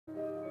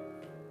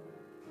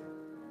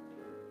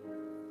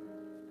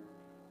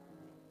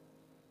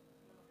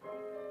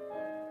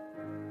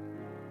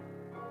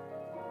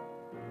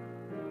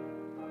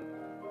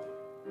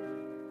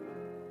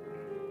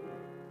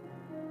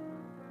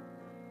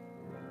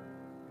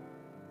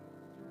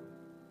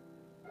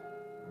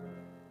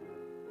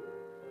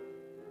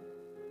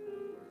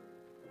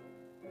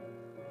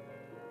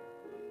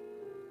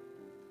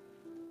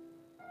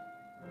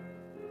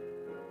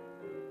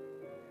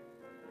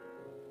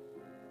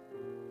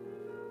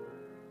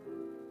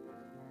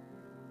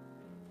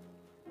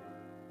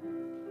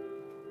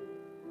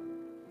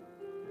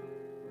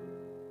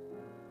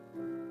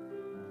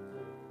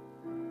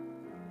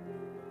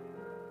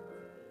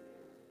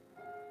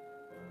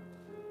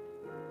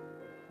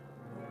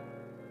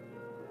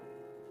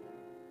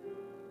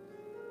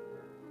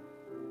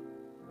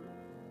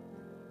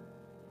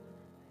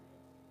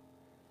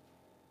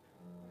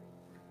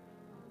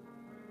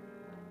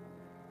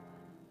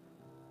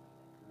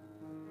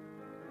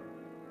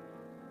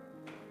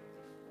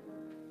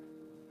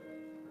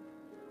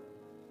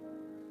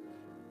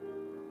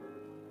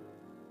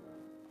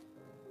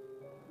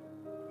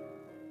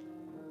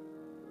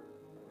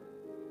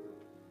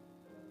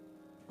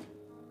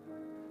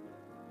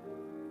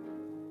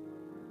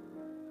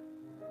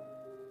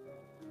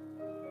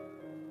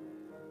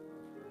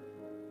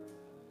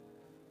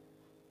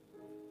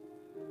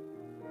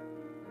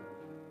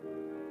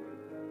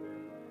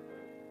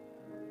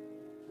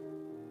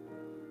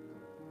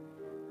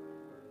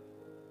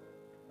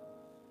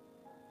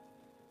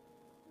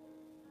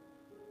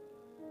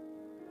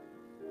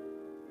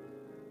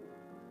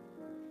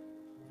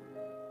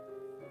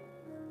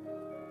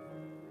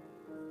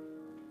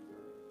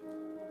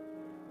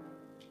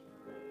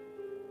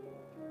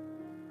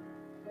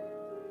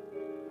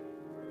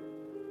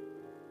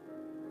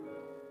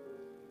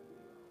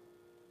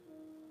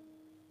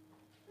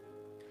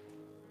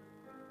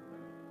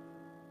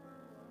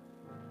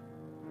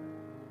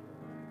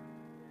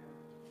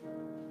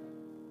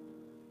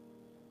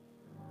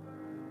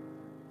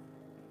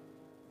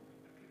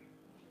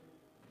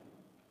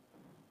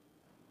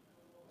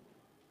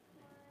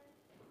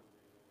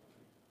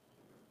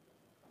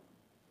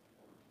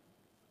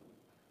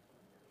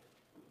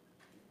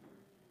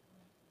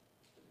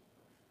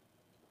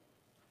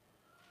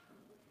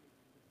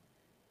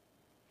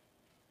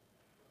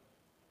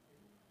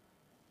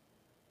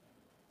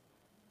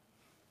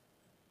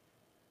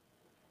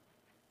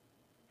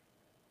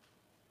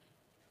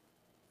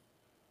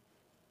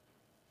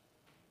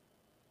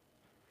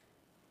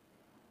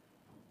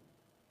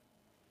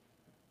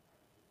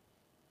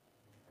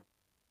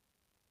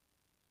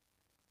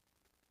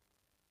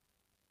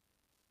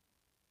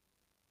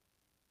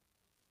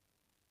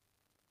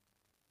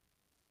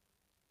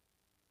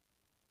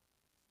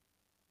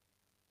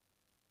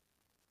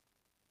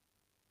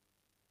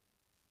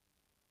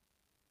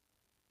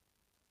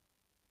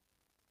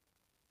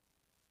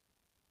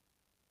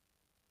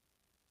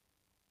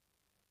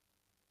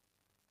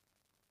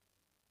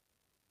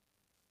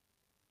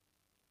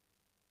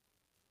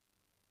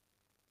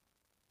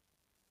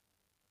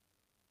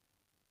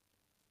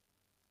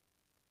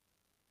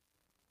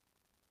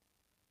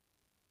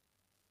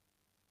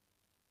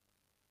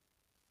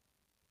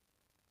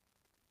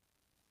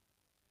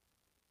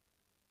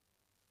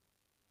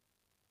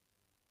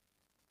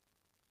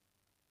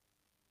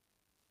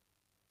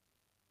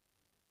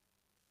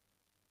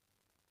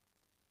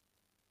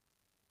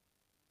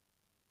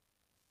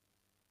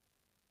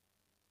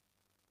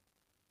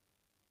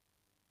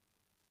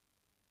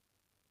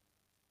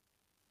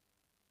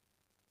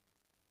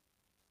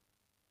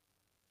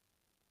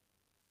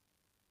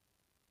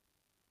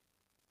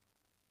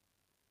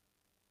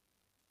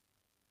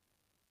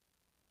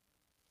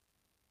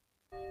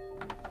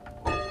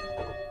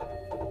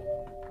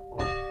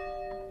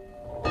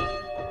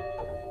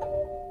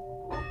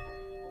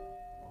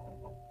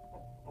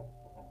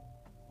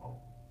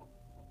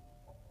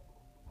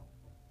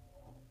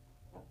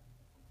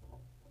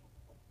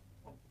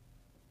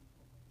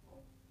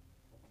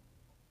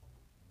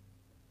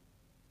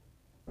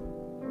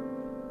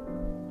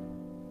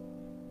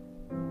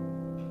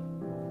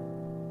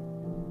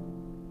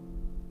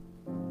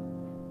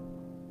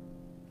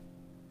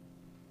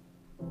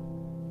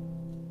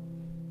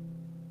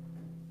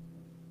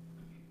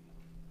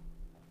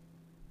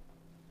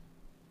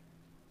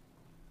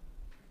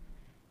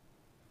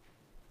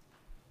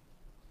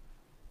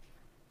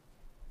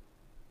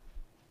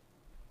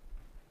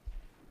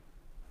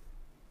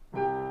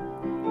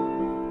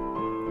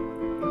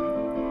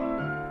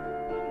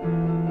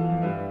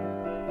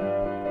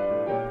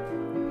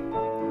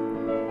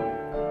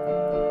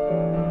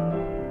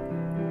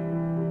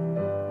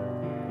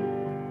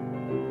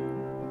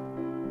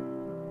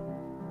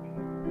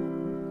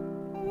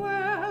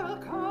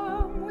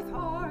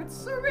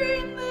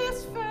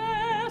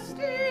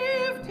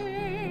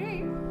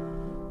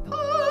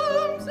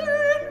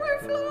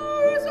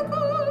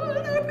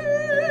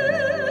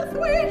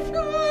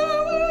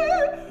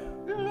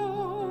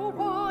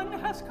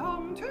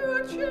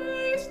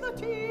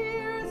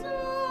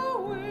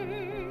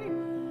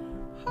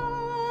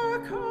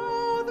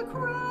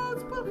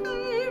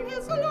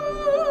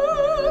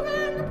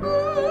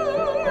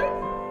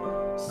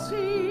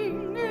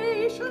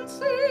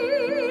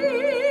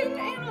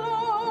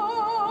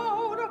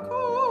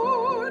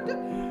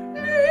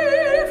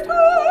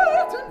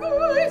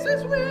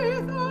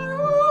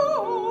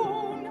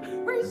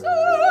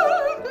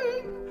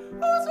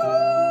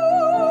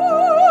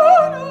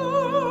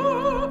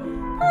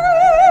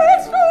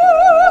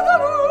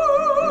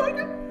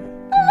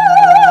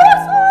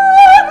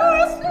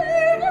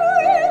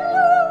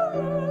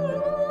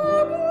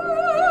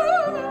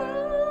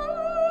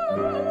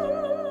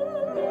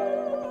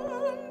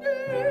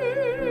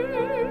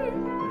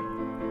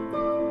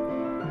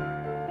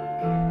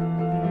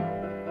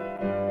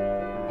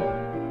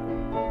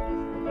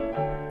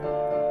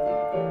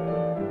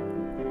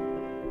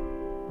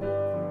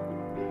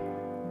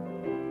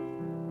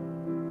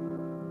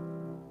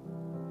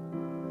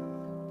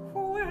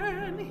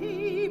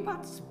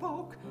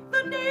Spoke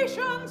the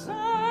nations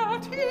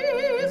at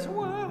his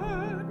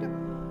word.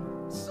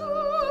 So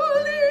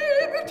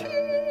liberty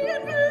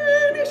and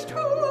vanished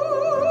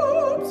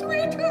hopes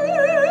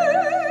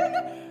return.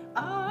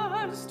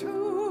 As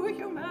to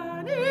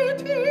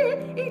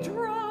humanity, each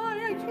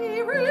right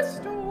he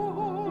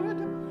restored.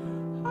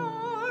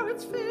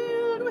 Hearts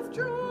filled with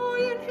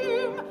joy in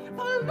him,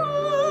 the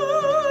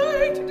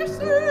light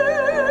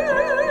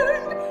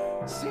discerned.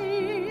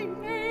 Sing,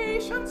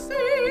 nations,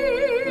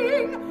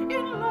 sing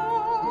in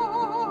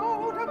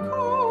loud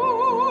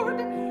accord.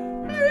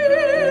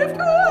 Lift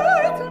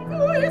hearts and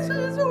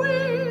voices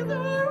with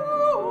our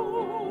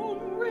own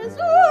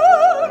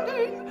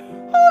resounding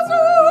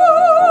Hosanna.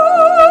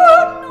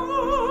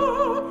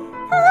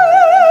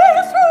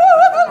 Praise to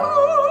the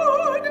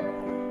Lord.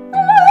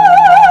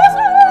 Blessed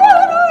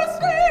are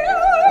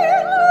still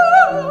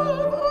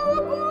love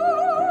abounding.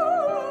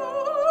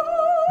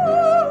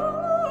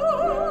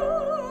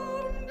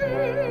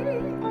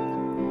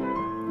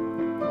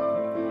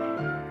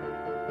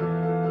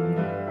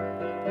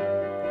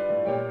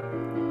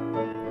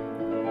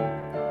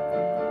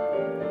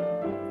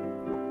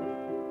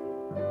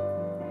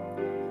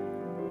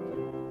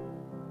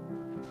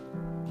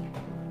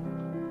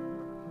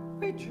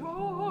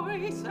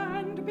 Rejoice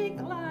and be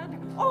glad,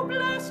 O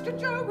blessed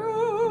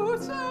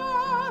Jerusalem,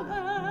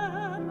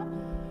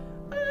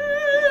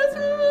 as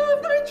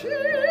of thy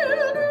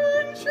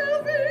children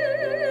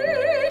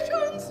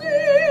salvation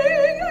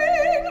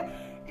singing.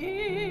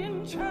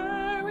 In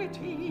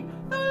charity,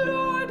 the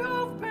Lord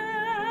of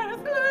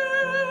Bethlehem,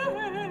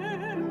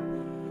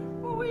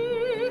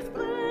 with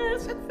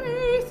blessed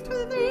faith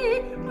to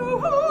thee, who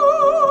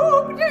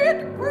hope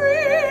did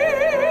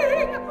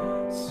bring.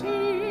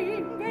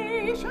 Sing,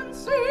 nation,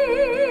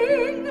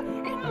 sing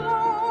in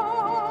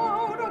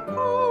loud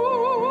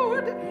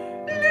accord.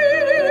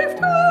 Lift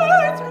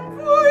hearts and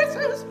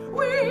voices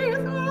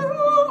with our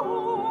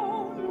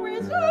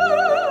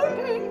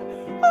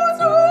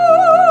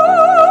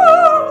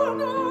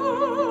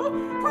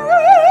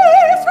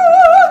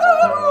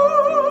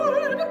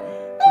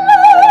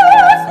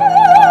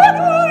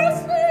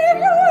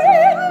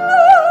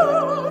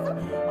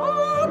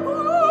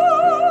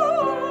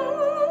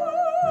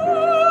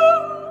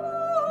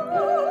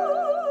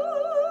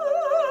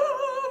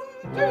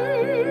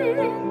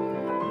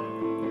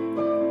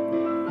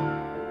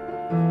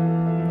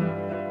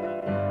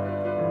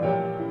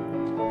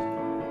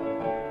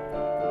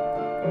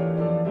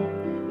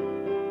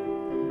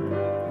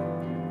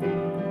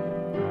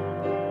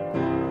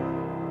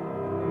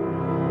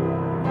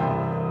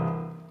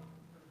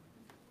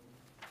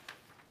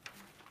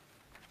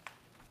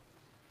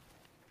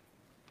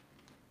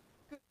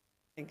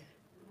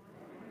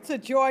a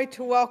joy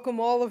to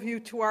welcome all of you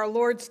to our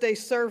Lord's Day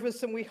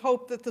service, and we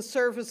hope that the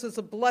service is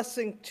a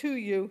blessing to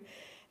you.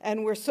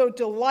 And we're so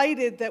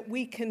delighted that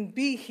we can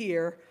be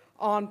here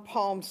on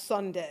Palm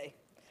Sunday.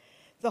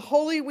 The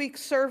Holy Week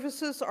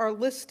services are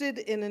listed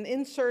in an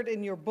insert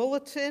in your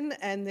bulletin,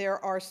 and there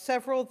are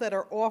several that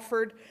are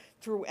offered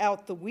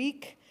throughout the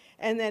week.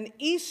 And then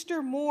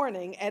Easter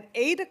morning at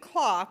 8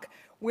 o'clock,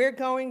 we're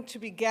going to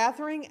be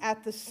gathering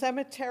at the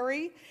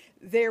cemetery.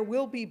 There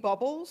will be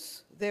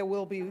bubbles, there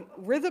will be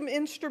rhythm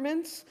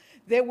instruments,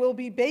 there will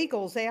be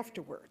bagels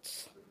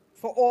afterwards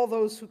for all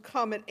those who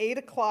come at 8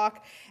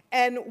 o'clock.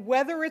 And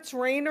whether it's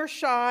rain or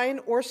shine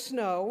or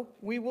snow,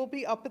 we will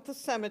be up at the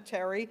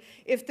cemetery.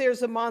 If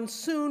there's a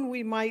monsoon,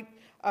 we might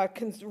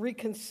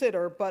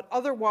reconsider, but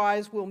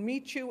otherwise we'll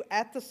meet you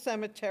at the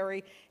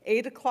cemetery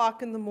 8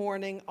 o'clock in the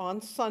morning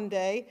on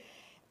Sunday.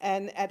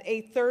 And at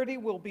 8:30,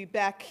 we'll be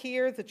back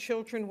here. The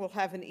children will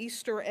have an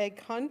Easter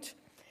egg hunt.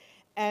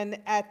 And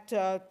at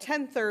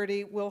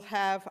 10:30, we'll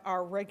have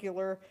our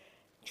regular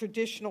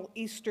traditional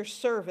Easter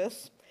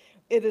service.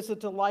 It is a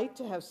delight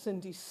to have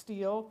Cindy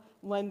Steele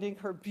lending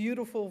her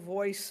beautiful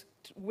voice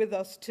with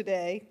us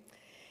today.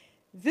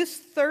 This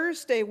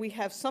Thursday, we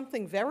have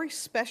something very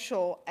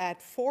special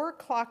at 4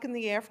 o'clock in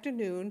the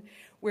afternoon.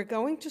 We're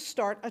going to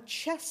start a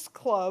chess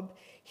club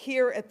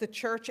here at the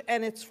church,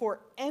 and it's for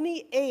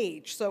any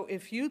age. So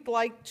if you'd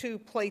like to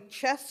play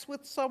chess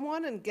with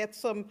someone and get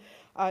some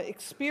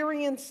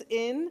experience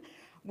in,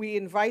 we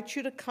invite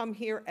you to come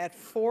here at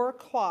 4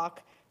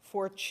 o'clock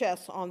for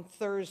chess on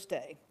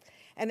Thursday.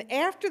 And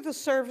after the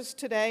service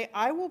today,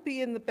 I will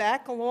be in the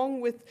back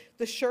along with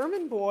the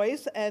Sherman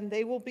boys, and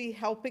they will be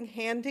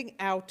handing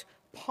out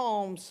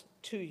palms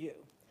to you.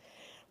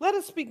 Let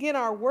us begin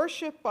our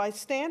worship by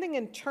standing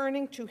and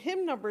turning to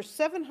hymn number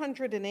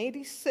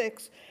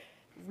 786,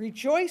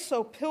 Rejoice,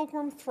 O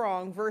Pilgrim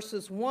Throng,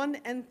 verses 1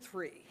 and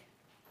 3.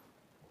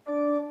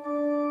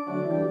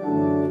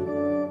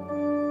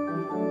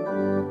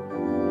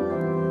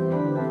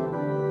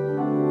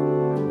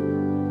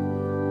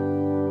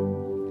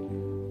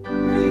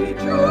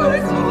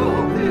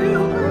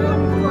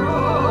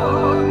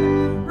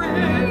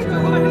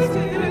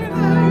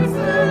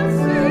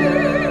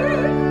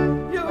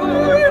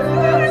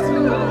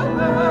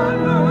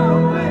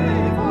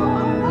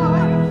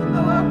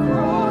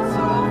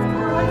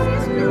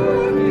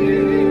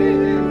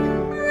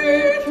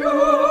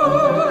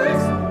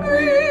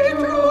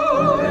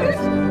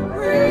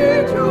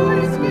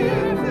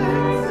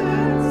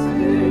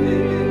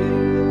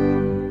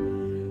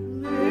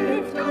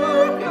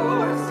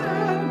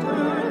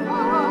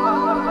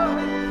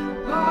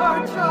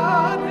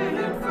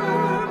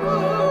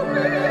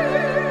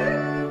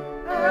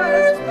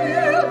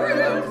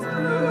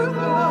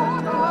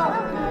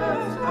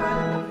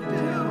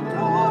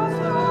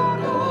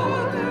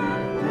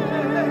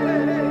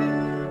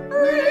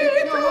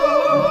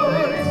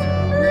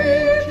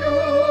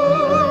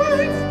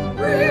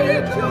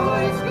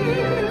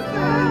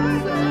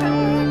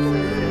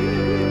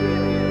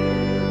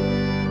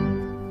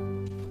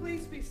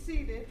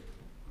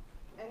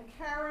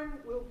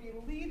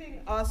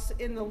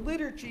 In the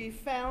liturgy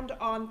found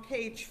on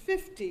page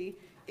 50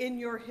 in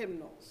your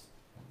hymnals.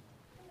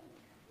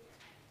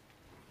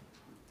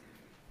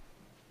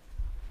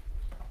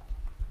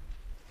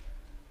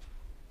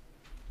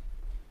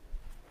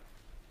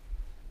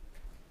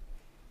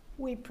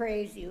 We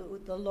praise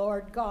you, the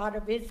Lord God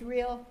of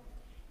Israel.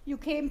 You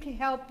came to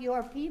help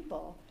your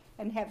people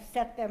and have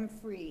set them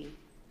free.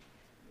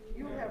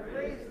 You have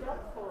raised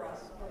up for us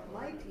a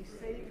mighty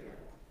Savior,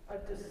 a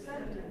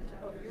descendant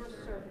of your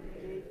servant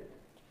David.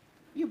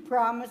 You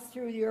promised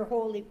through your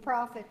holy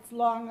prophets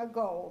long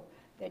ago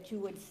that you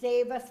would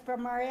save us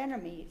from our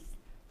enemies,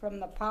 from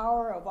the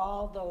power of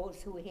all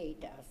those who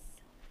hate us.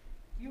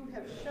 You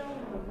have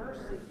shown the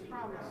mercy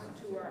promised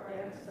to our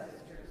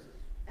ancestors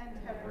and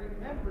have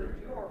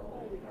remembered your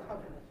holy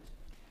covenant.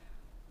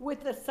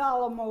 With the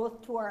solemn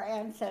oath to our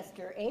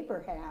ancestor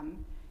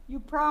Abraham, you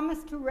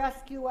promised to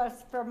rescue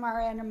us from our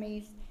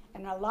enemies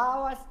and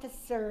allow us to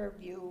serve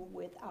you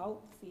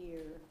without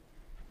fear,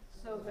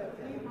 so that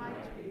we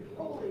might be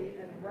holy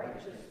and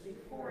righteous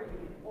before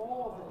you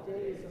all the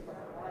days of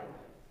our life.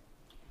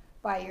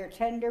 By your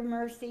tender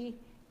mercy,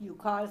 you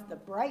caused the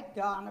bright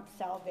dawn of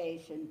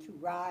salvation to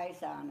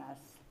rise on us,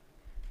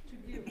 to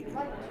give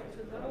light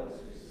to those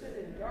who sit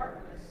in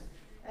darkness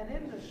and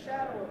in the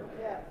shadow of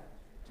death,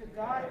 to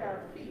guide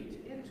our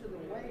feet into the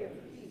way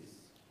of peace.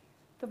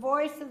 The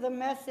voice of the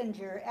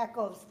messenger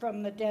echoes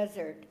from the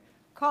desert,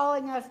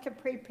 calling us to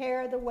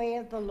prepare the way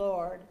of the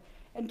Lord,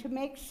 and to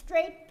make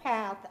straight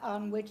path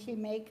on which he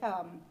may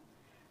come.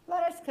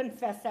 Let us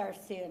confess our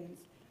sins,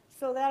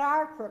 so that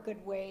our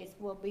crooked ways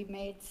will be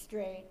made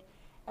straight,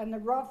 and the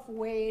rough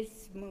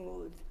ways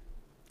smooth.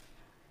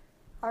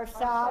 Our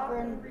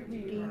sovereign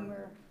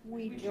Redeemer,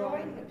 we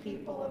join the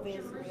people of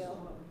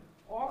Israel,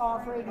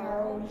 offering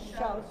our own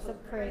shouts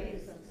of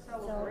praise and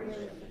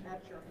celebration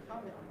at your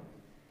coming.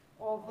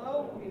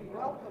 Although we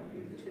welcome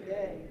you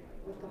today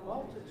with the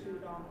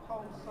multitude on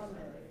Palm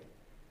Sunday,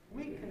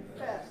 We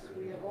confess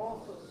we have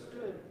also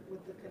stood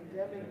with the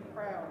condemning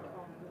crowd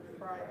on Good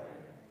Friday.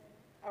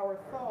 Our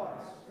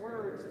thoughts,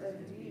 words,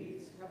 and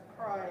deeds have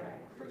cried,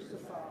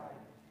 "Crucify."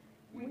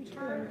 We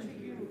turn to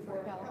you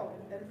for help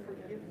and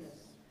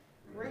forgiveness,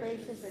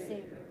 gracious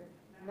Savior,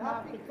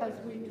 not because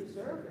we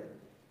deserve it,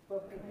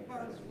 but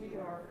because we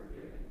are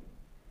forgiven.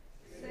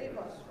 Save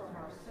us from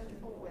our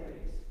sinful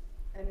ways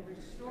and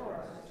restore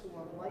us to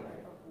a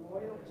life of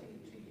loyalty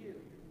to you.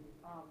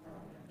 Amen.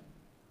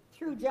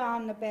 Through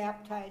John the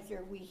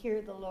Baptizer, we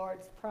hear the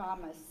Lord's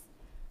promise.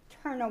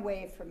 Turn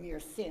away from your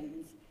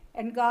sins,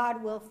 and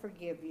God will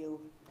forgive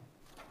you.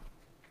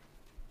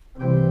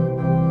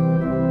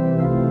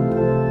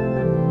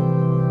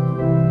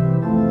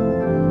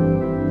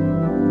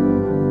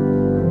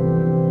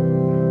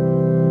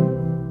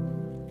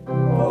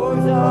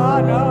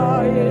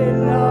 Hosanna in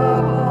the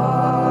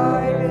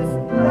highest,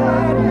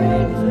 let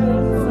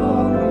angels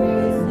song we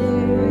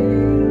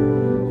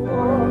sing.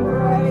 For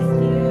Christ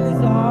is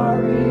our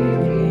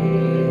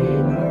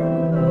Redeemer,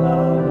 the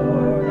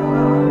Lord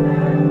our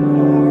and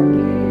our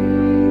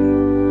King.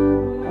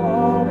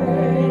 Oh,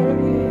 may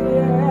we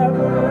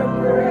ever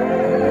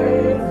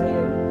praise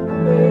Him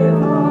with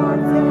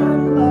hearts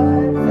and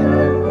lives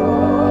and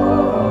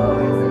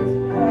voices,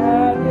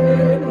 and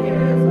in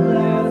His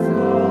blessed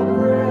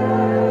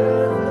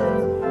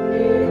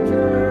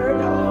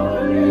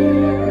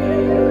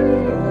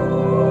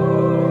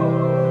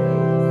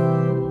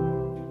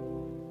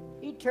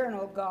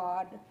Eternal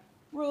God,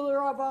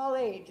 ruler of all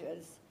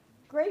ages,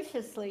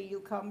 graciously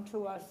you come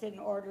to us in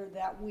order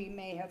that we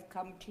may have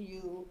come to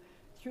you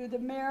through the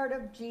merit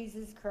of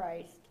Jesus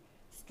Christ,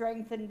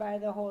 strengthened by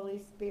the Holy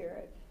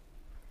Spirit.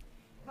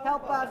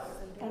 Help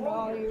us and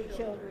all your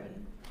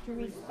children to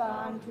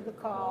respond to the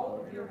call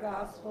of your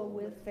gospel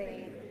with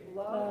faith,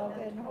 love,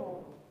 and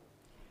hope.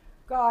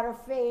 God of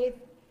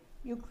faith,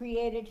 you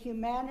created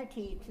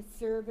humanity to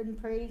serve and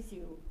praise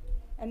you,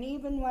 and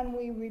even when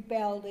we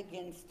rebelled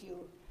against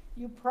you,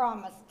 you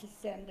promised to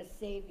send a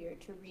Savior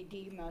to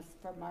redeem us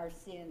from our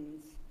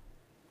sins.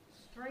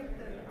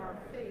 Strengthen our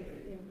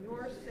faith in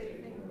your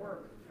saving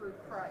work through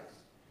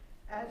Christ,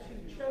 as you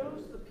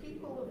chose the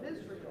people of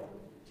Israel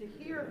to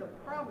hear the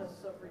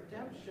promise of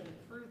redemption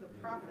through the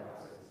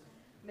prophets.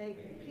 May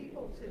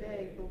people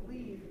today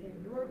believe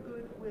in your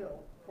good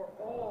will for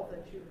all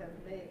that you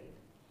have made.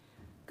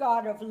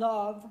 God of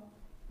love,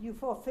 you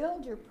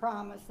fulfilled your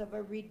promise of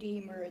a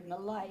Redeemer in the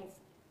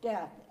life,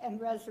 death,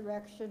 and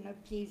resurrection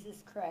of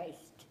Jesus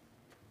Christ.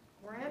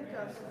 Grant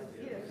us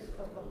the gifts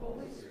of the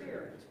Holy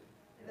Spirit,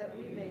 that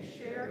we may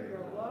share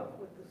your love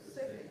with the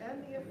sick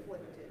and the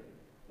afflicted,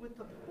 with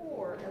the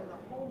poor and the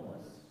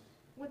homeless,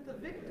 with the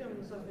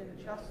victims of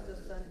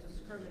injustice and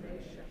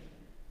discrimination,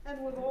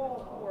 and with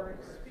all who are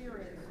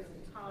experiencing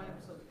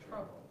times of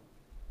trouble.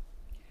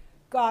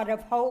 God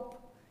of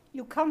hope,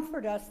 you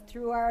comfort us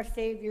through our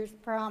Savior's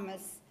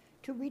promise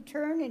to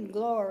return in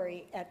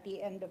glory at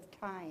the end of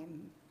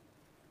time.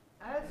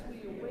 As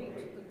we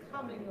await the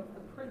coming of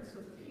the Prince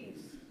of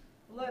Peace,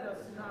 let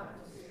us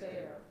not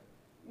despair.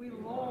 We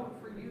long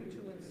for you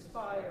to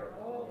inspire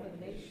all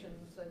the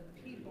nations and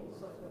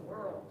peoples of the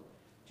world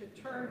to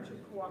turn to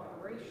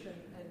cooperation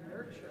and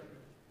nurture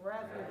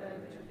rather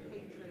than to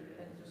hatred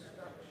and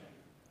destruction.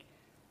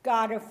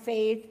 God of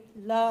faith,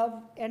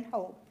 love, and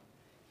hope,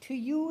 to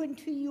you and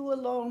to you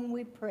alone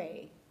we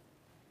pray.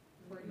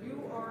 For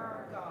you are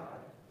our God,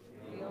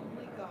 the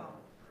only God,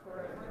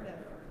 forever and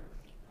ever.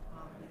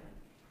 Amen.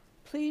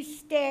 Please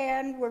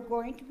stand. We're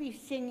going to be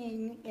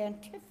singing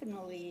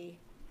antiphonally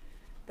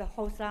the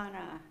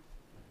Hosanna.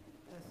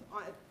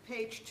 On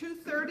page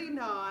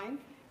 239,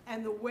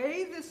 and the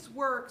way this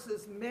works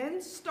is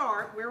men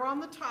start, we're on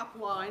the top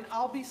line,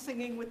 I'll be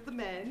singing with the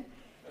men,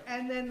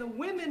 and then the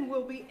women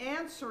will be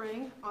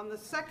answering on the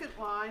second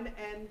line,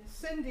 and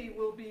Cindy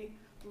will be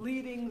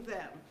leading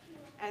them.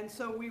 And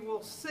so we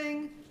will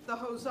sing the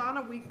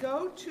Hosanna. We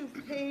go to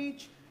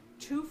page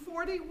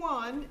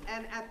 241,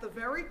 and at the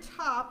very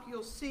top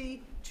you'll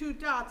see two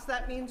dots.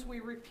 That means we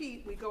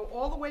repeat. We go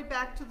all the way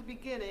back to the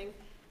beginning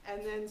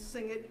and then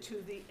sing it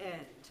to the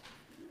end.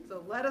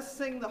 So let us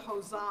sing the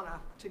Hosanna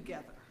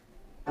together.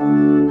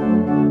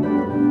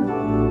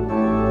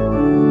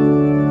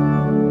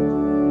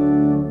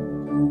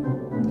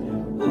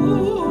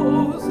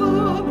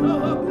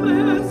 Hosanna,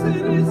 blessed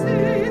is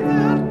he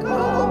that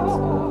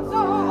comes.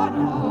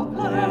 Hosanna,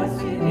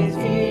 blessed is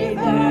he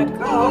that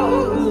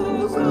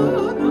comes.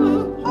 Hosanna,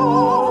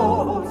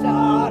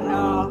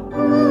 Hosanna,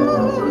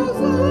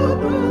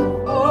 Hosanna,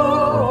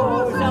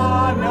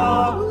 Hosanna,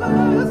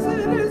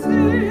 blessed is he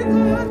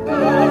that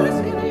comes.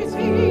 Blessed is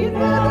he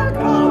that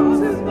comes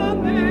in the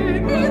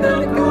name of the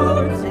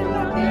Lord.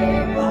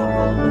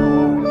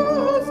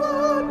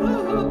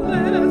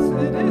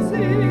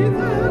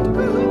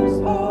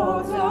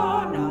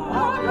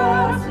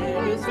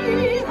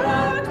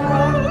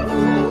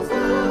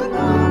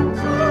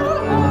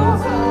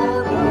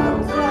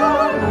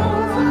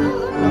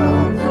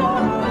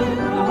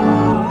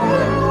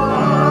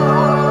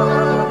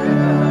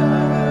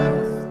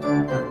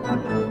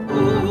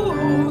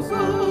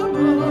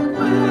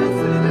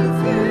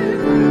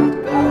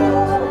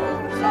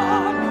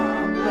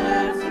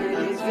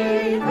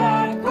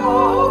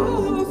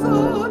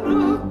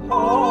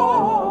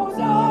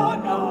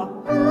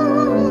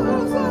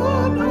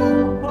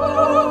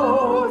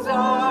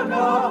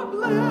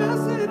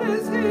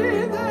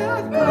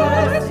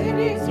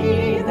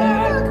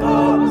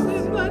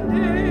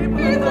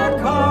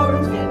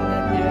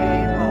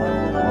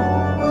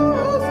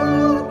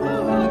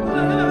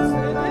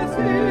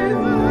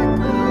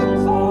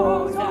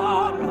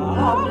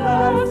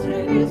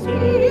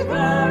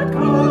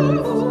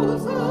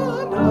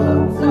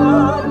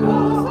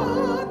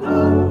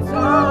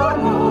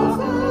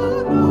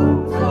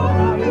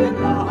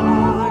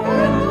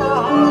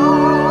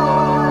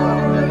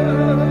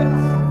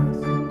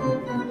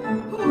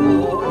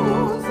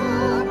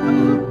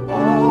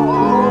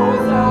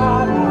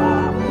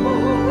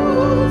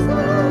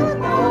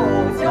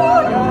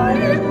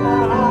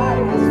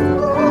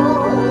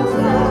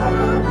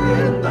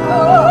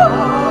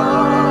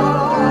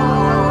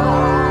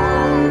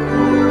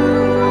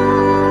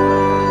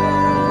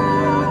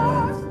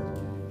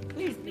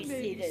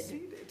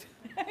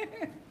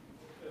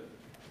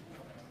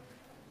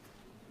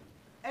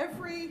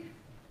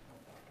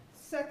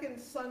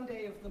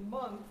 Sunday of the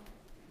month,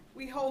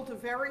 we hold a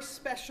very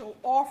special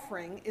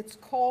offering. It's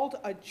called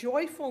a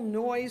Joyful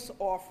Noise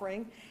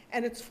offering,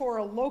 and it's for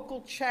a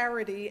local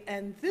charity.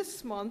 And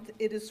this month,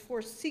 it is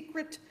for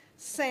Secret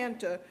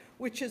Santa,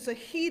 which is a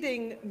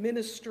heating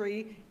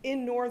ministry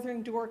in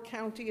northern Door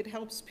County. It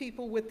helps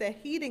people with their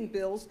heating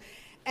bills.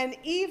 And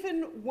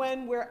even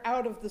when we're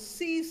out of the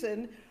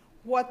season,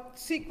 what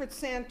Secret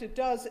Santa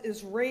does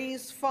is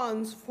raise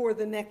funds for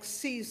the next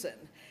season.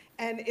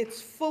 And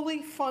it's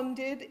fully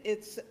funded.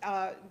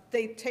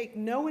 They take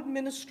no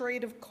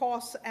administrative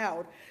costs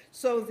out.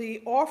 So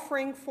the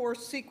offering for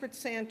Secret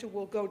Santa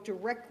will go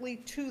directly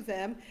to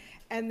them.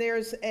 And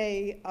there's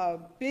a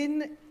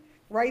bin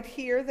right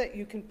here that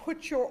you can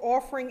put your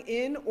offering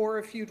in, or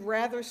if you'd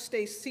rather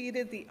stay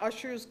seated, the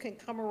ushers can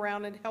come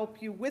around and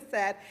help you with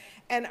that.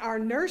 And our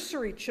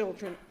nursery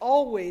children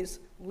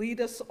always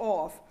lead us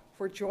off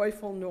for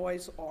Joyful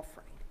Noise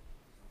offering.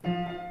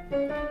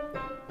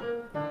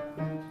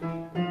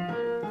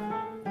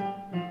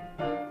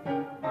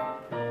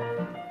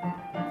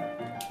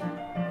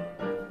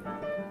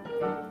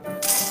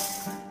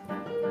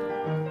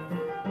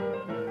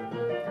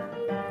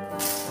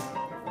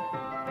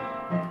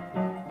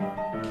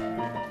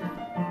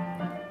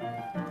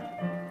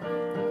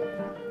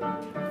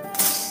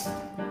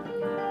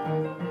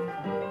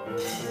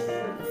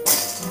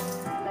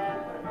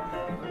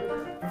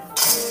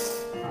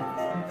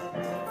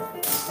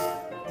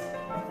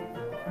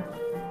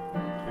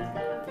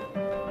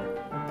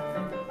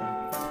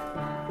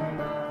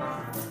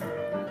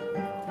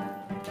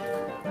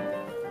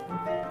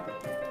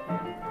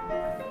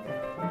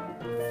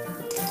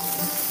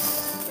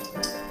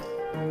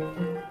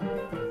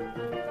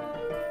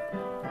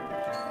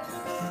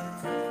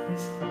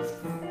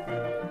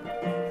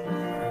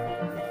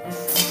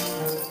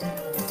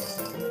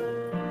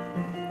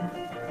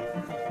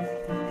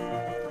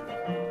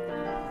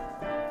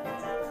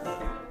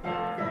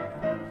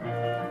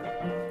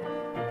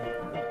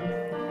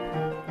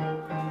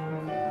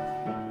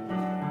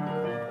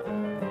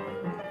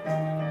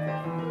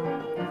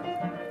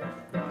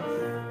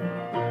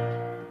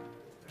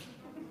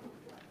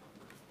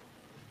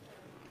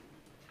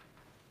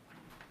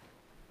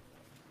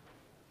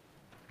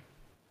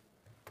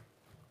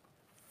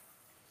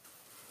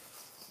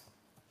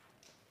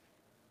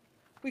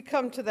 We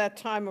come to that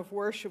time of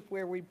worship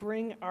where we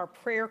bring our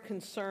prayer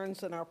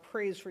concerns and our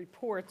praise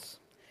reports.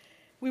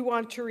 We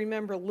want to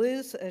remember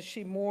Liz as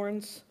she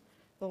mourns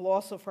the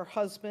loss of her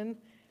husband.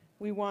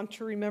 We want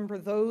to remember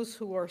those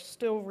who are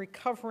still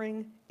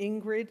recovering,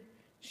 Ingrid,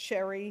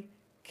 Sherry,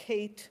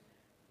 Kate,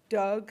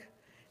 Doug,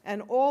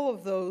 and all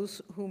of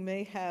those who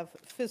may have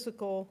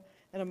physical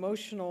and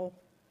emotional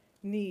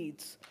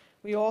needs.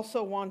 We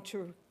also want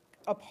to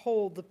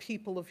uphold the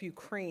people of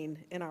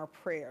Ukraine in our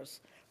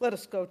prayers. Let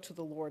us go to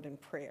the Lord in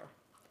prayer.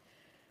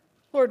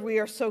 Lord, we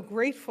are so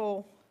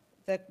grateful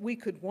that we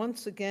could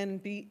once again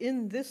be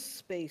in this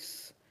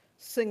space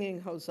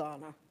singing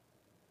Hosanna.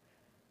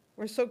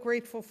 We're so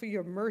grateful for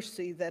your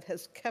mercy that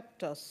has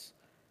kept us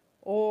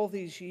all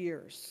these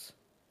years.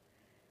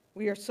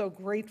 We are so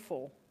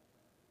grateful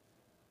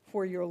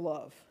for your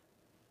love.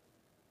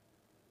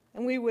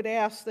 And we would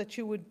ask that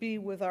you would be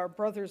with our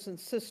brothers and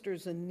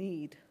sisters in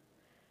need,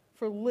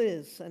 for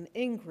Liz and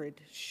Ingrid,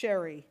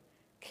 Sherry,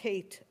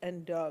 Kate,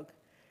 and Doug,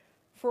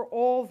 for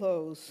all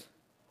those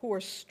who are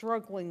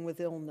struggling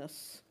with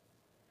illness.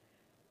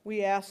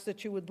 We ask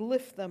that you would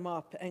lift them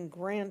up and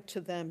grant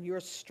to them your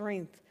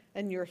strength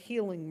and your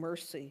healing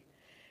mercy.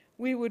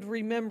 We would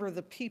remember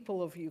the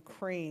people of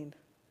Ukraine.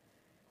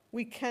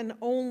 We can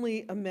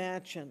only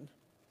imagine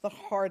the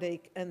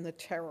heartache and the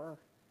terror.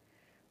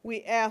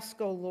 We ask,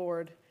 O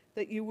Lord,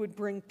 that you would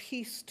bring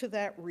peace to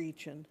that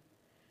region,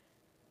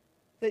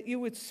 that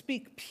you would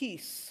speak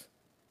peace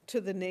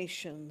to the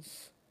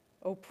nations,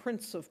 O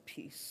Prince of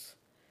Peace.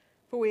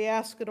 For we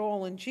ask it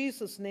all in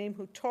Jesus' name,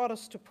 who taught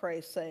us to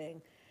pray,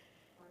 saying,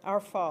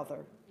 Our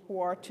Father, who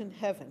art in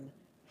heaven,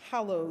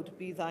 hallowed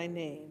be thy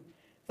name.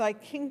 Thy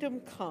kingdom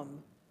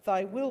come,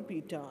 thy will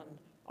be done,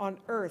 on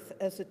earth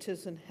as it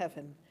is in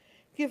heaven.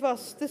 Give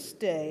us this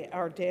day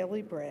our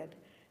daily bread,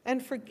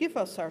 and forgive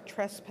us our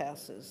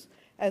trespasses,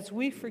 as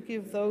we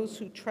forgive those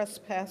who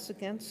trespass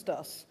against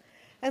us.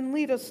 And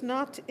lead us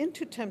not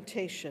into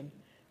temptation,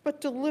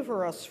 but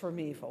deliver us from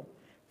evil.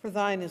 For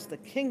thine is the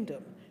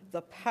kingdom,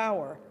 the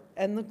power,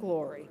 and the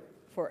glory,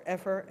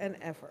 forever and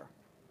ever.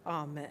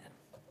 Amen.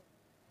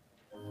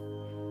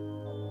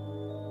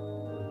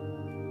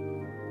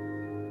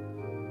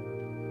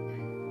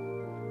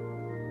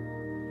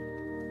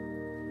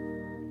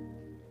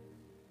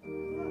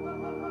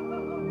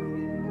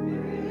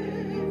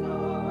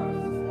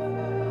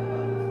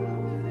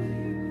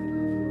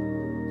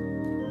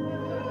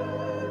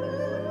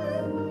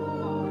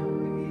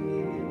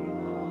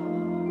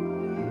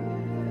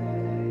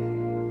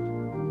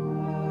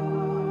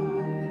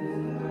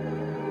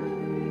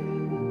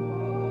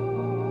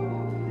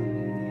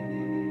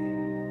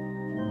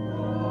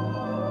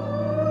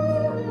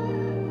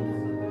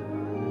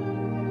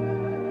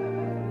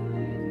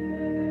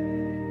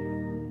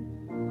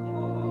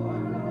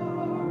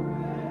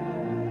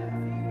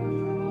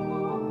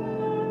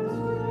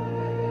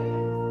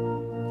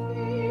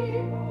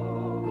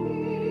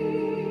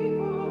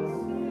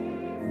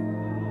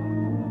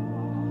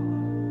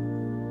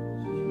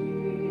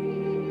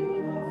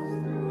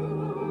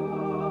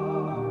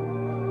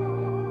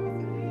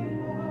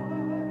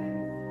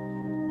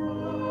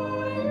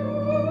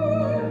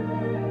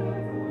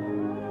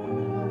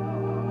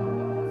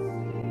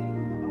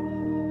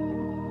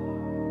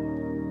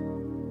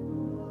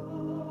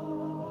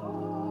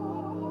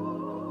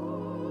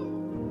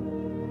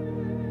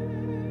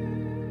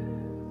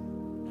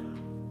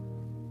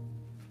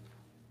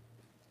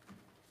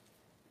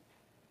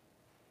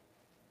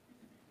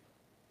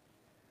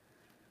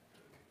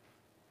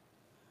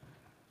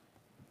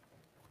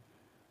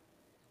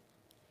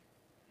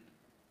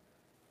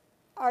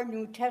 Our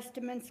New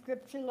Testament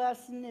scripture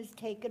lesson is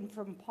taken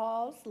from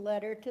Paul's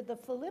letter to the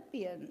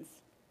Philippians.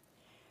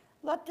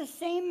 Let the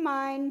same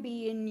mind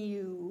be in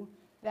you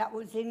that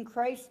was in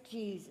Christ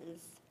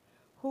Jesus,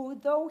 who,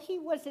 though he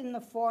was in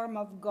the form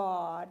of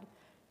God,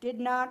 did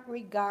not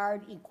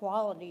regard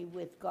equality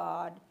with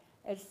God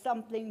as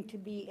something to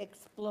be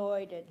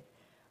exploited,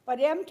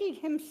 but emptied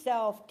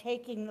himself,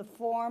 taking the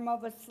form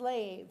of a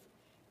slave,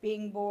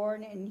 being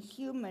born in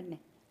human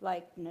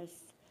likeness,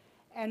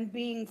 and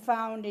being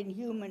found in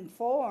human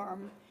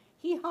form,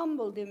 he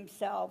humbled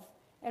himself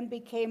and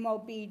became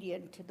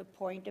obedient to the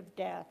point of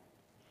death,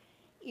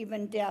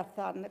 even death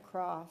on the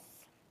cross.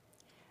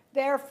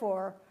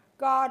 Therefore,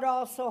 God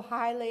also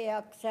highly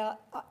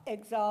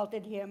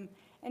exalted him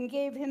and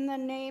gave him the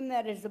name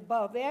that is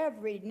above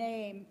every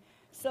name,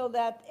 so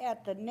that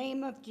at the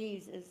name of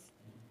Jesus,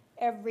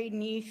 every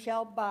knee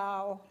shall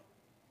bow,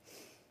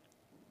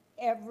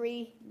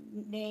 every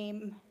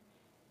name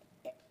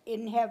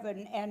in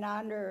heaven and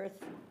on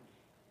earth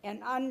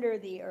and under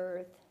the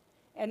earth,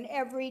 and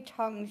every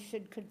tongue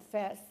should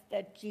confess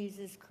that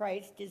Jesus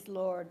Christ is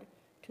Lord,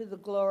 to the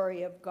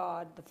glory of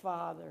God the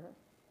Father.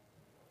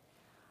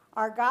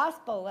 Our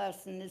gospel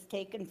lesson is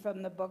taken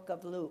from the book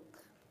of Luke.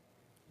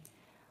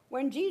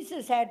 When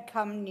Jesus had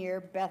come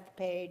near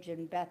Bethphage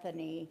and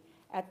Bethany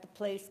at the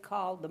place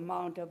called the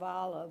Mount of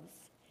Olives,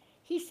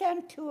 he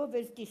sent two of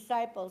his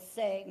disciples,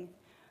 saying,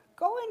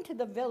 "Go into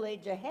the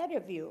village ahead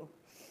of you,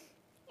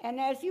 and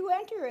as you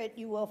enter it,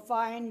 you will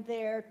find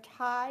there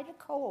tied a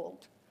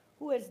colt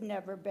who has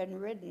never been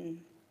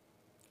ridden.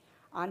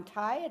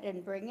 Untie it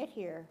and bring it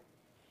here.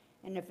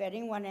 And if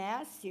anyone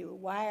asks you,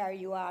 'Why are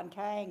you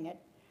untying it?'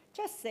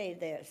 just say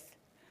this,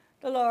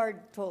 'The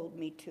Lord told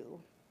me to.'"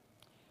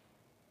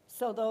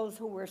 So those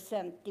who were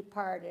sent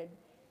departed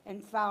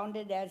and found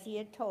it as he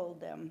had told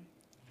them.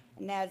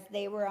 And as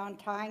they were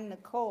untying the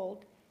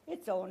colt,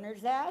 its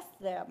owners asked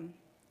them,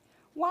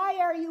 "Why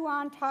are you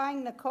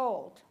untying the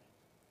colt?"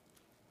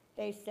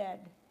 They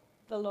said,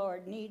 "The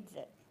Lord needs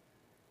it."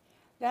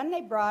 Then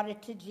they brought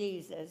it to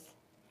Jesus,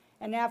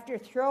 and after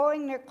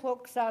throwing their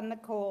cloaks on the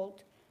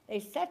colt, they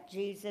set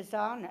Jesus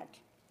on it.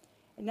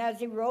 And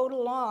as he rode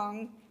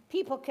along,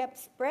 people kept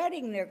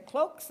spreading their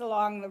cloaks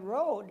along the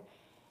road.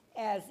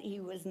 As he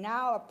was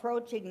now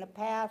approaching the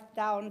path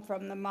down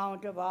from the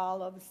Mount of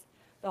Olives,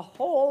 the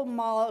whole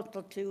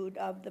multitude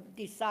of the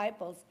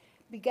disciples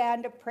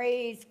began to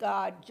praise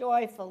God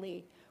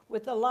joyfully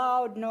with a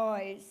loud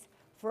noise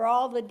for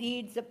all the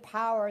deeds of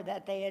power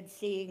that they had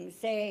seen,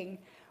 saying,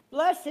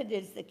 "Blessed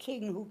is the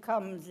King who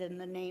comes in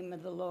the name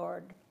of the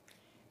Lord.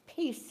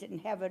 Peace in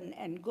heaven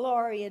and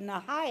glory in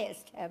the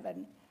highest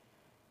heaven."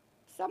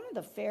 Some of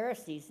the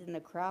Pharisees in the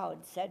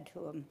crowd said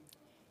to him,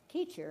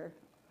 "Teacher,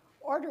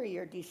 order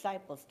your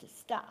disciples to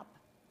stop."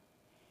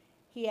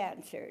 He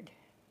answered,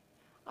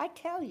 "I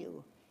tell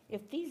you,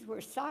 if these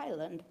were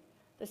silent,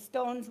 the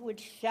stones would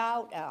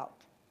shout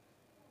out."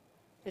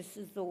 This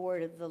is the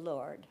word of the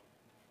Lord.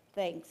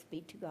 Thanks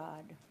be to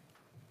God.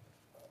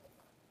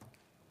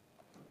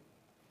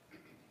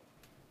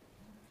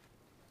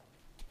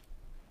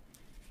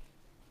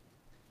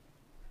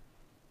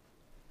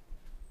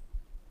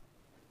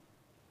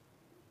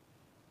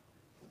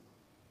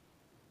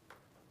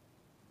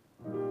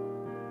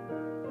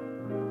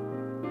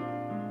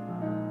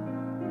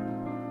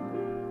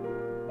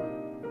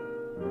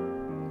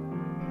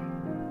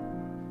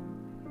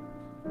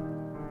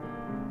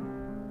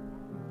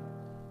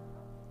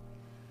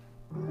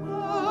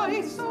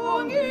 My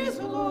song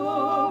is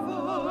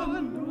love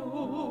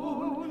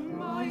unknown,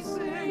 my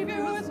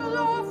Savior's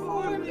love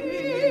for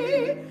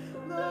me,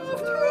 love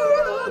to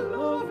the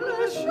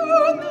loveless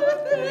shown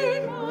that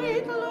they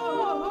might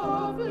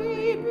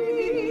lovely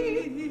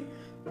be.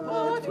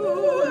 But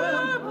who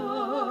am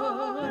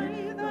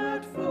I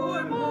that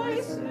for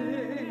my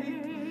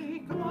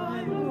sake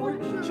my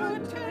Lord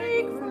should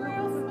take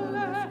frail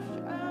flesh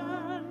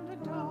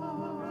and die?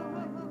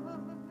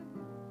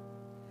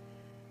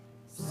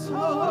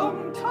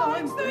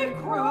 Sometimes they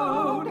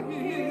crowd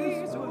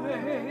his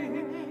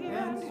way,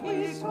 and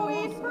his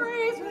sweet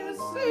praises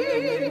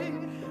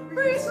sing,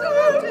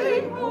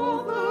 resounding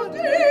all the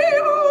day,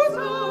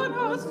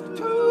 hosannas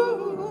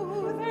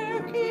to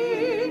their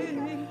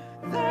King.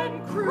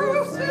 Then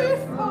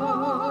crucify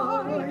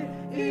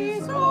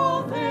is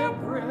all their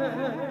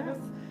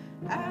breath,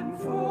 and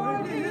for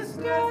his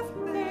death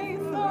they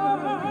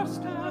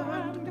thirst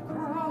and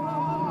cry.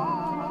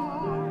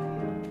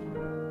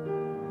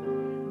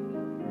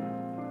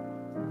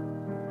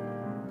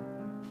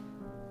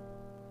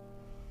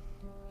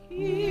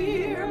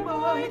 Here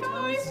might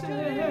I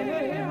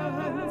stay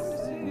and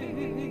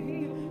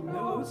sing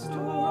no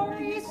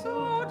story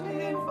so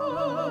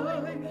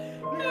divine.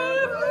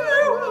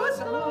 Never was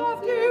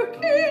love, dear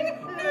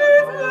King,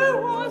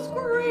 never was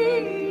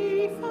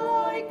grief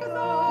like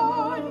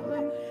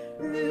thine.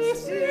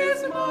 This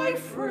is my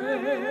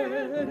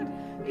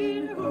friend,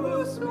 in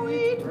whose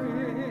sweet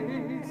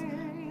praise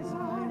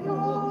I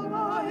all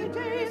my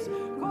days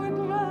could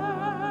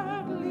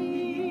gladly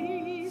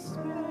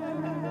spend.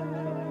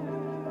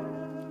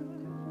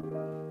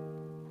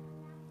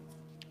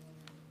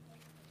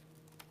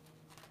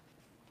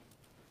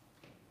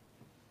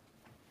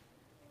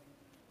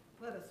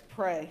 Let's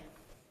pray.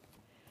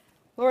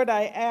 Lord,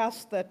 I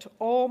ask that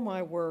all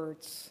my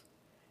words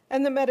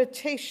and the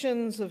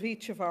meditations of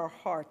each of our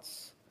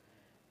hearts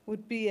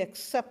would be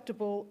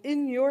acceptable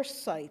in your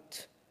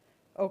sight,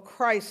 O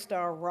Christ,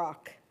 our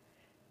rock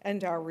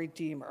and our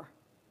Redeemer.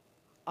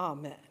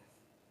 Amen.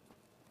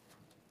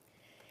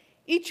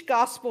 Each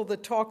gospel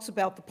that talks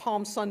about the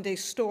Palm Sunday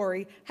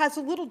story has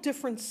a little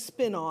different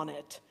spin on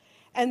it,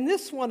 and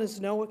this one is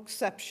no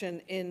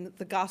exception in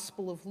the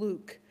Gospel of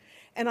Luke.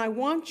 And I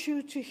want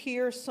you to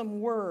hear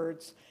some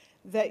words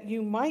that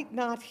you might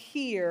not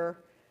hear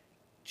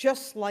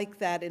just like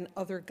that in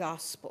other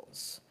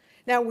gospels.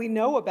 Now, we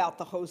know about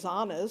the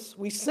hosannas,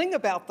 we sing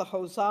about the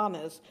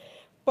hosannas,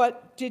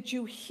 but did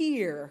you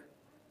hear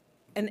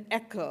an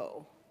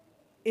echo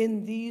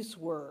in these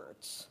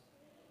words?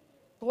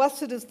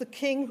 Blessed is the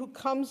King who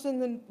comes in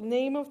the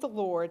name of the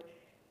Lord,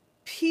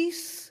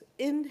 peace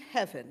in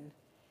heaven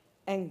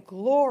and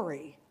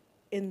glory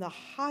in the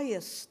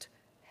highest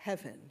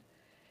heaven.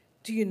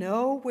 Do you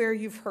know where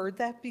you've heard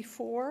that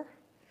before?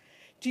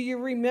 Do you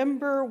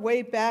remember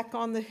way back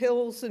on the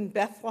hills in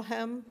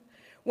Bethlehem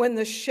when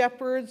the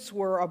shepherds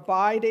were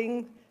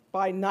abiding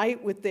by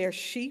night with their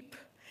sheep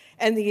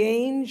and the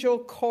angel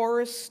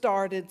chorus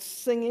started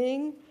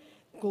singing,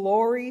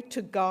 "Glory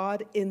to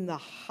God in the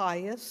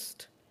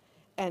highest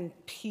and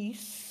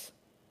peace"?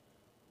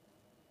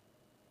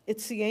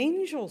 It's the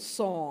angel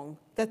song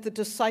that the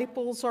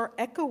disciples are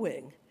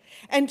echoing.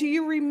 And do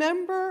you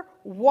remember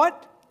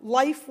what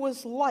life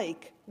was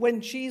like when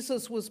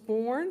Jesus was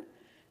born?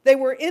 They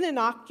were in an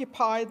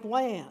occupied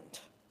land.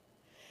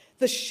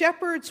 The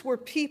shepherds were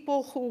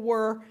people who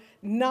were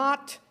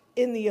not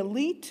in the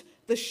elite.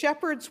 The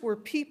shepherds were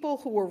people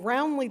who were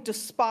roundly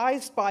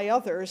despised by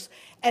others,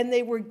 and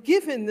they were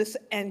given this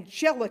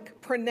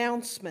angelic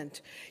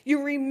pronouncement.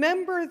 You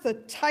remember the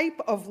type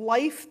of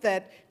life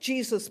that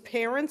Jesus'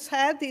 parents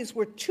had? These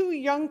were two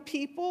young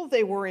people.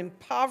 They were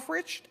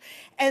impoverished,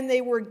 and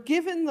they were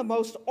given the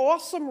most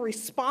awesome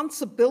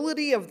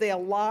responsibility of their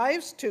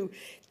lives to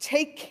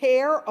take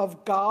care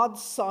of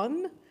God's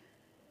Son.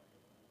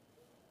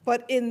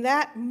 But in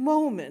that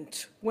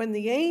moment, when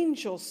the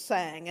angels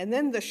sang, and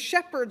then the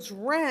shepherds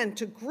ran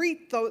to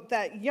greet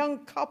that young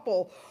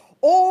couple,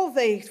 all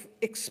they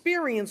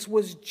experienced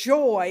was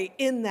joy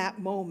in that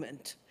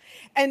moment.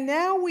 And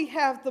now we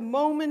have the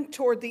moment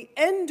toward the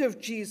end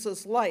of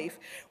Jesus' life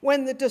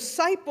when the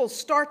disciples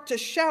start to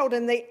shout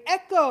and they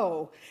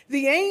echo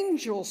the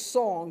angel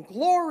song,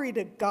 "Glory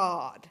to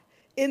God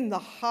in the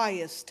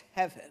highest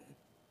heaven."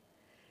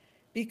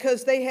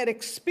 Because they had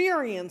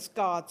experienced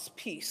God's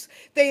peace.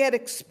 They had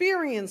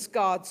experienced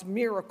God's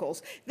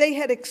miracles. They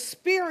had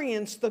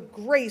experienced the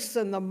grace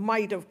and the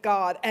might of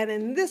God. And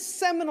in this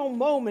seminal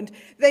moment,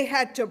 they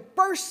had to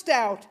burst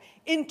out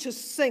into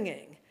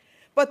singing.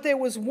 But there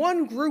was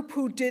one group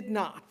who did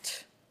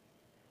not.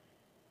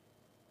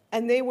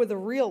 And they were the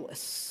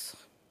realists.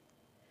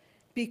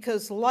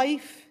 Because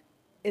life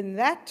in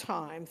that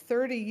time,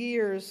 30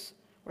 years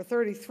or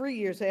 33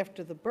 years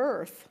after the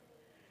birth,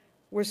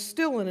 were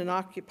still in an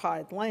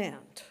occupied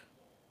land.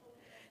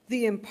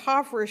 The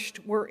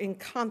impoverished were in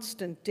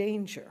constant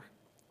danger.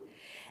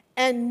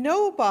 And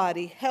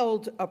nobody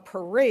held a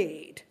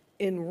parade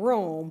in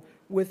Rome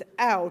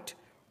without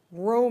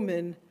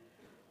Roman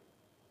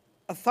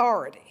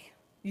authority.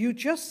 You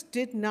just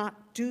did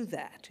not do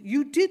that.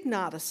 You did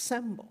not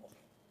assemble.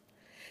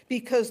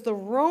 Because the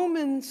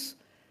Romans'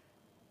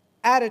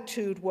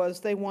 attitude was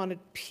they wanted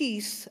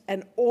peace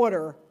and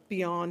order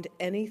beyond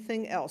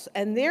anything else.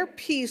 And their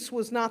peace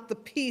was not the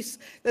peace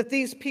that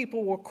these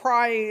people were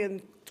crying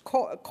and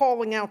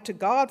calling out to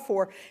God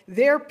for.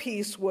 Their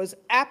peace was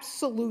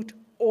absolute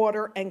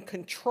order and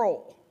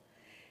control.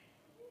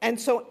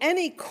 And so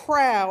any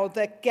crowd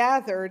that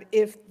gathered,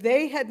 if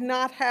they had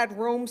not had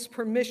Rome's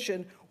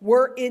permission,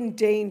 were in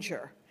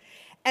danger.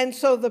 And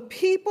so the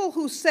people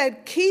who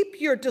said, "Keep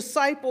your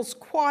disciples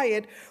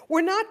quiet,"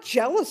 were not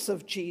jealous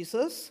of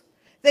Jesus.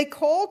 They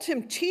called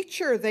him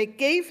teacher. They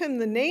gave him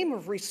the name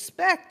of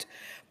respect,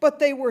 but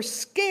they were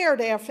scared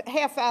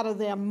half out of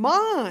their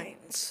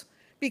minds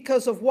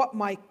because of what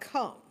might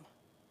come.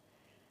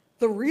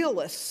 The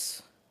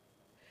realists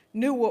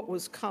knew what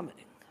was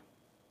coming.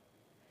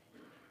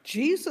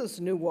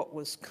 Jesus knew what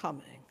was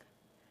coming,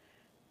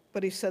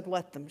 but he said,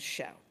 "Let them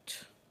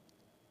shout."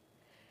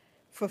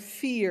 For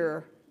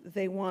fear,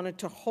 they wanted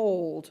to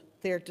hold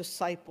their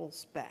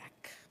disciples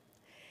back.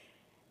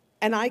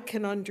 And I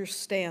can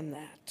understand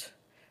that.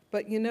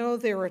 But you know,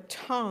 there are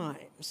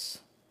times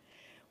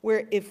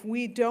where if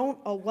we don't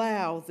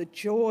allow the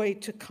joy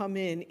to come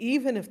in,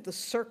 even if the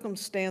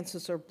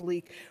circumstances are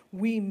bleak,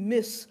 we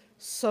miss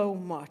so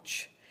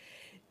much.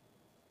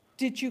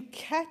 Did you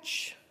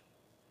catch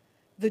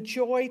the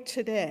joy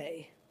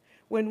today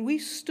when we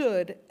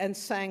stood and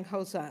sang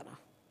Hosanna?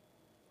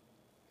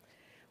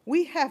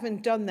 We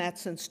haven't done that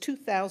since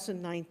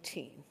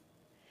 2019.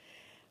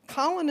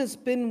 Colin has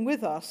been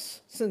with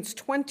us since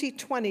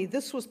 2020.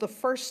 This was the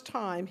first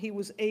time he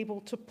was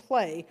able to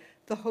play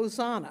the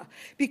Hosanna.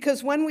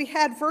 Because when we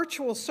had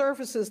virtual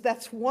services,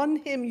 that's one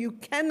hymn you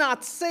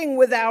cannot sing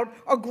without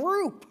a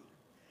group.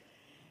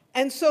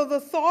 And so the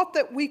thought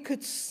that we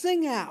could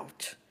sing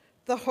out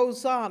the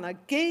Hosanna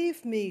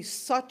gave me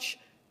such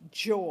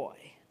joy.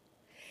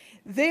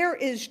 There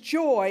is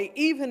joy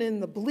even in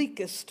the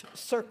bleakest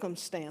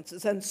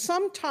circumstances. And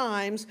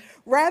sometimes,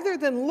 rather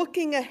than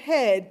looking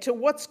ahead to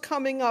what's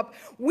coming up,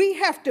 we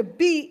have to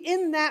be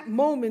in that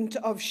moment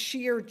of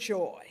sheer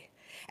joy.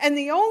 And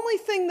the only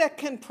thing that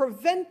can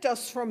prevent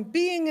us from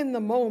being in the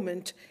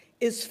moment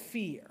is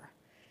fear,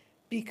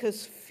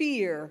 because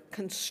fear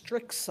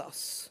constricts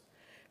us.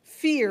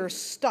 Fear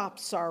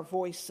stops our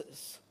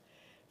voices.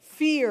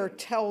 Fear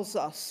tells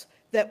us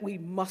that we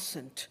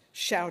mustn't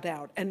shout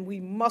out and we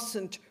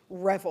mustn't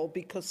revel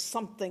because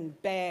something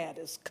bad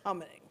is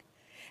coming.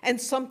 And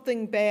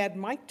something bad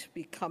might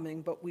be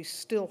coming, but we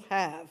still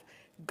have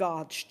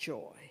God's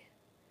joy.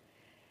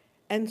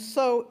 And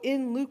so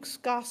in Luke's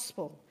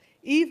gospel,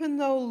 even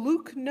though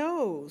Luke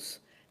knows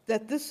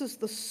that this is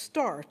the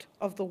start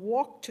of the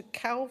walk to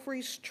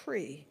Calvary's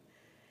tree,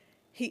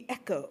 he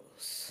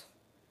echoes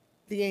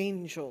the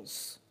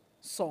angel's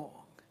song.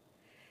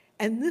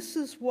 And this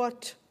is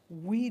what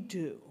we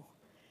do.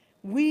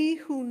 We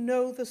who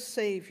know the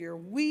Savior,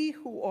 we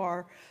who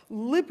are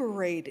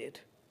liberated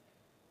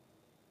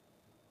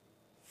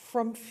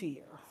from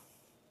fear,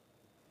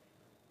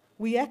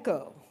 we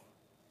echo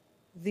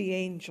the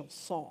angel's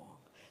song.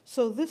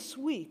 So this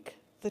week,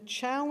 the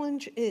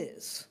challenge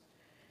is,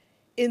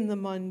 in the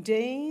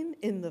mundane,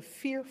 in the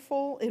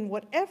fearful, in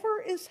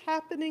whatever is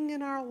happening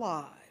in our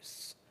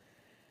lives,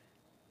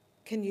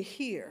 can you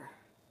hear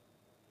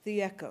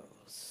the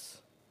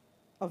echoes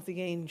of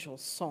the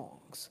angels'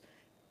 songs?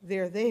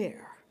 They're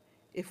there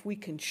if we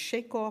can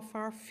shake off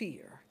our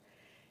fear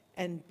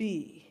and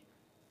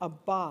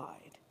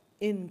abide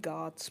in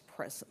God's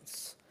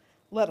presence.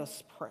 Let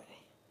us pray.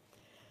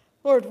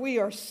 Lord, we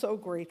are so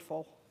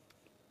grateful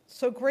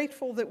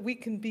that we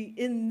can be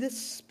in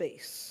this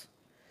space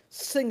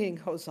singing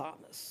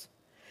hosannas.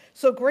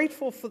 So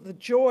grateful for the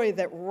joy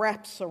that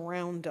wraps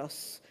around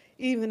us,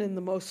 even in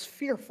the most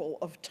fearful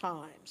of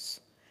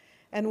times.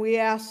 And we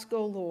ask,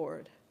 O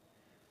Lord,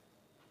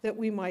 that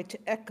we might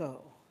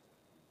echo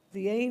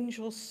the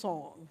angel's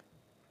song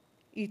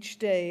each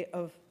day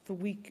of the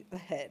week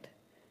ahead.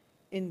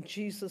 In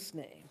Jesus'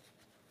 name,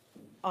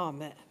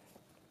 amen.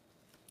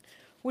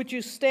 Would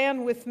you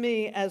stand with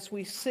me as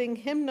we sing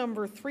hymn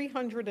number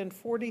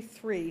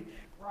 343,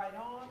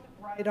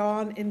 Ride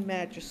On in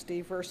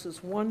Majesty,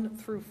 verses 1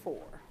 through 4.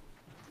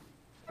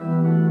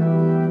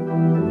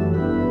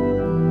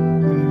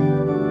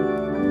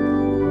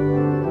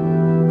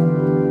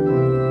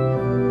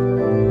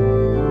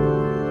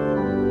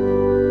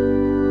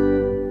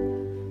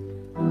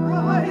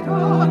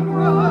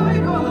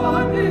 Ride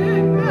on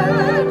in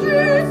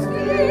majesty,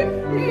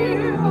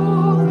 hear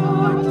all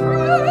the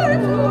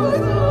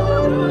trembles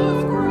on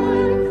us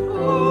cry.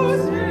 O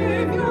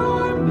Savior,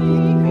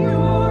 meek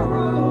your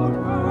road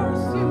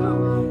pursue,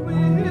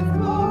 with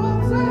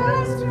palms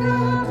and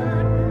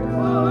scattered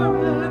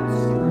garments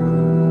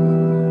strewed.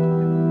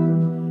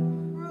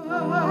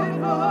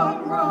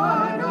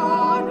 Ride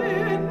on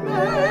in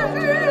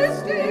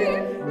majesty,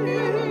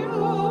 in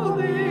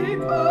holy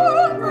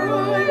God,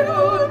 ride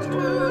on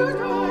to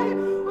die.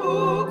 O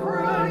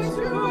Christ,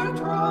 your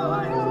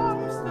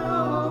triumphs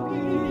now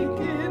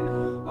begin,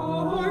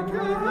 o'er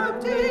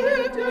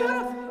captive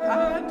death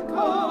and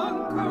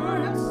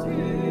conquered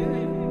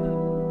sin.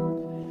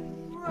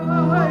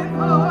 Ride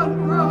on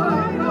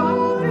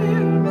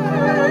in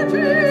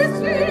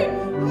majesty,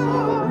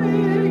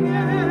 loving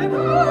and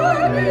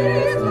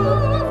armies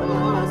of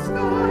the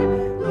sky,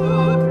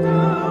 look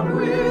down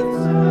with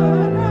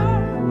sad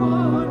and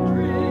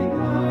wondering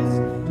eyes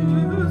to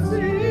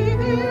see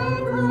the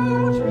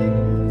approaching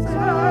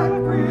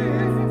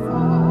sacrifice.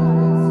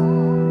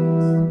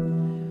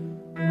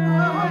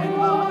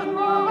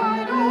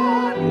 Ride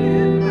on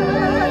in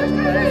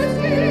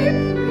majesty,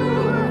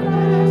 your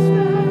rest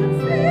and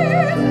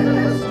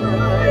fearless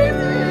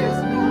strife is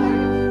nigh.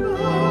 The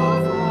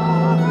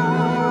Father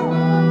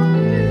on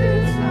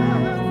his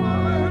ever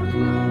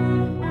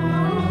throne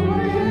now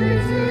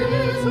waits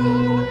his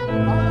own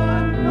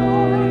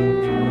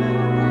anointed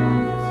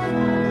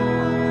son.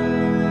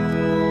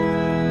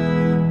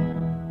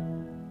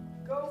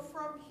 Go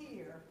from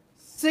here,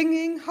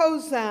 singing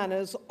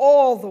hosannas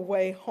all the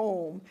way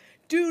home.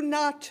 Do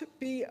not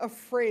be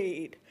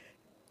afraid.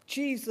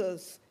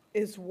 Jesus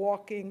is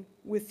walking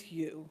with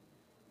you.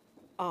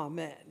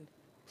 Amen.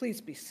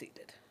 Please be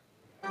seated.